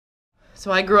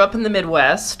So I grew up in the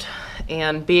Midwest,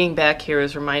 and being back here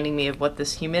is reminding me of what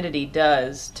this humidity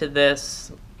does to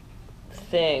this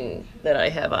thing that I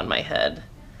have on my head.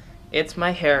 It's my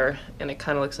hair, and it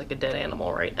kind of looks like a dead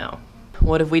animal right now.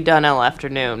 What have we done all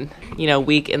afternoon? You know,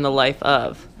 week in the life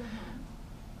of.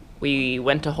 We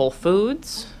went to Whole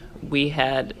Foods, we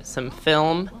had some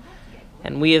film,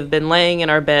 and we have been laying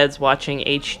in our beds watching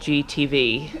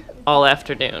HGTV all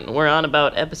afternoon. We're on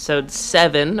about episode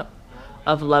 7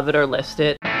 of Love It or List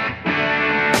It.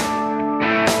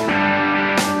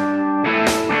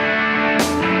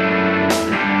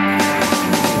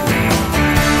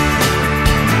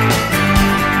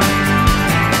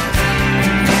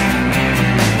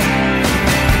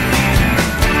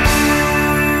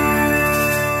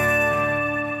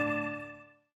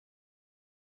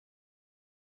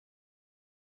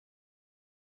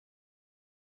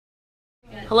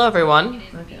 Hello everyone.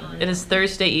 It is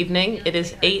Thursday evening. It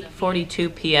is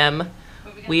 8:42 p.m.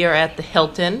 We are at the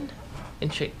Hilton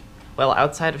in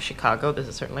outside of Chicago. This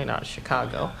is certainly not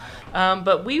Chicago.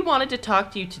 But we wanted to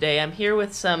talk to you today. I'm here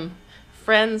with some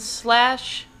friends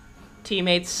slash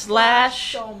teammates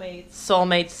slash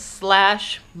soulmates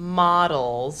slash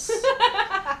models.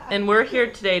 And we're here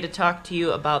today to talk to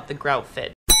you about the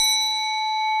Groutfit.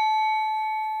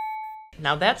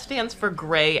 Now that stands for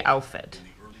gray outfit.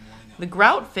 The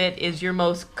Groutfit is your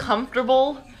most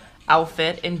comfortable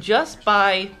outfit, and just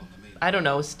by, I don't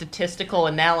know, statistical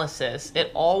analysis, it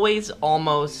always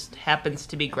almost happens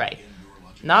to be gray.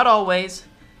 Not always,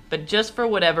 but just for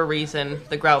whatever reason,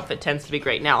 the Groutfit tends to be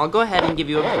gray. Now, I'll go ahead and give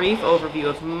you a brief overview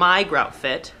of my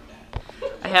Groutfit.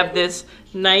 I have this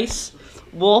nice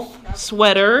wolf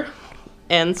sweater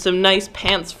and some nice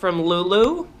pants from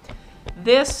Lulu.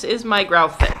 This is my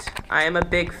Groutfit. I am a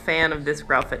big fan of this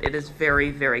Groutfit. It is very,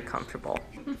 very comfortable.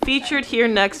 Featured here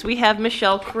next, we have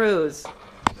Michelle Cruz.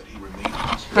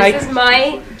 This is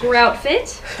my Groutfit.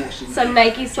 Some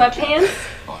Nike sweatpants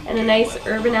and a nice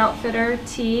Urban Outfitter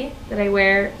tee that I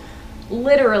wear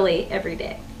literally every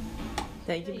day.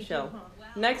 Thank you, Michelle.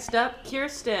 Next up,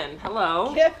 Kirsten.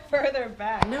 Hello. Get further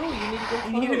back. No, you need to go close.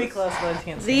 You need to be close so I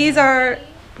can't see. These are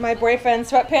my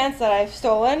boyfriend's sweatpants that I've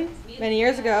stolen many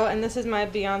years ago, and this is my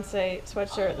Beyonce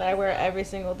sweatshirt that I wear every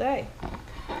single day.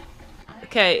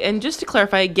 Okay, and just to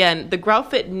clarify again, the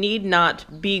Groutfit need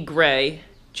not be gray,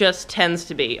 just tends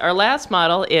to be. Our last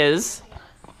model is...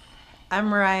 I'm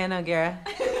Mariah Noguera.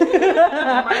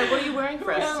 Mariah, what are you wearing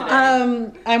for us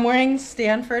today? I'm wearing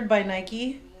Stanford by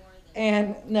Nike.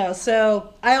 And no,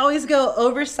 so I always go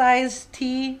oversized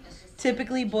tee,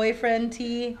 typically boyfriend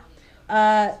tee.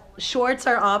 Shorts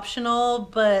are optional,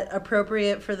 but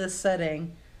appropriate for this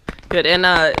setting. Good, and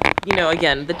you know,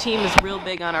 again, the team is real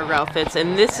big on our Groutfits,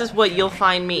 and this is what you'll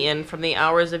find me in from the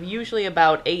hours of usually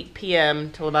about 8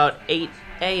 p.m. till about 8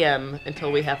 a.m.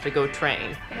 until we have to go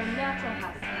train.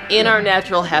 In our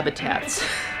natural habitats.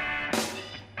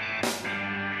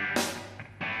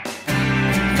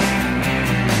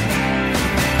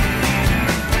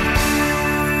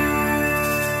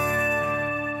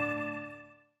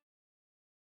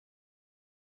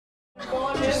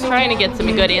 Just trying to get some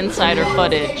good insider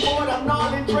footage. Oh,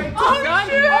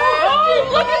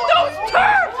 look at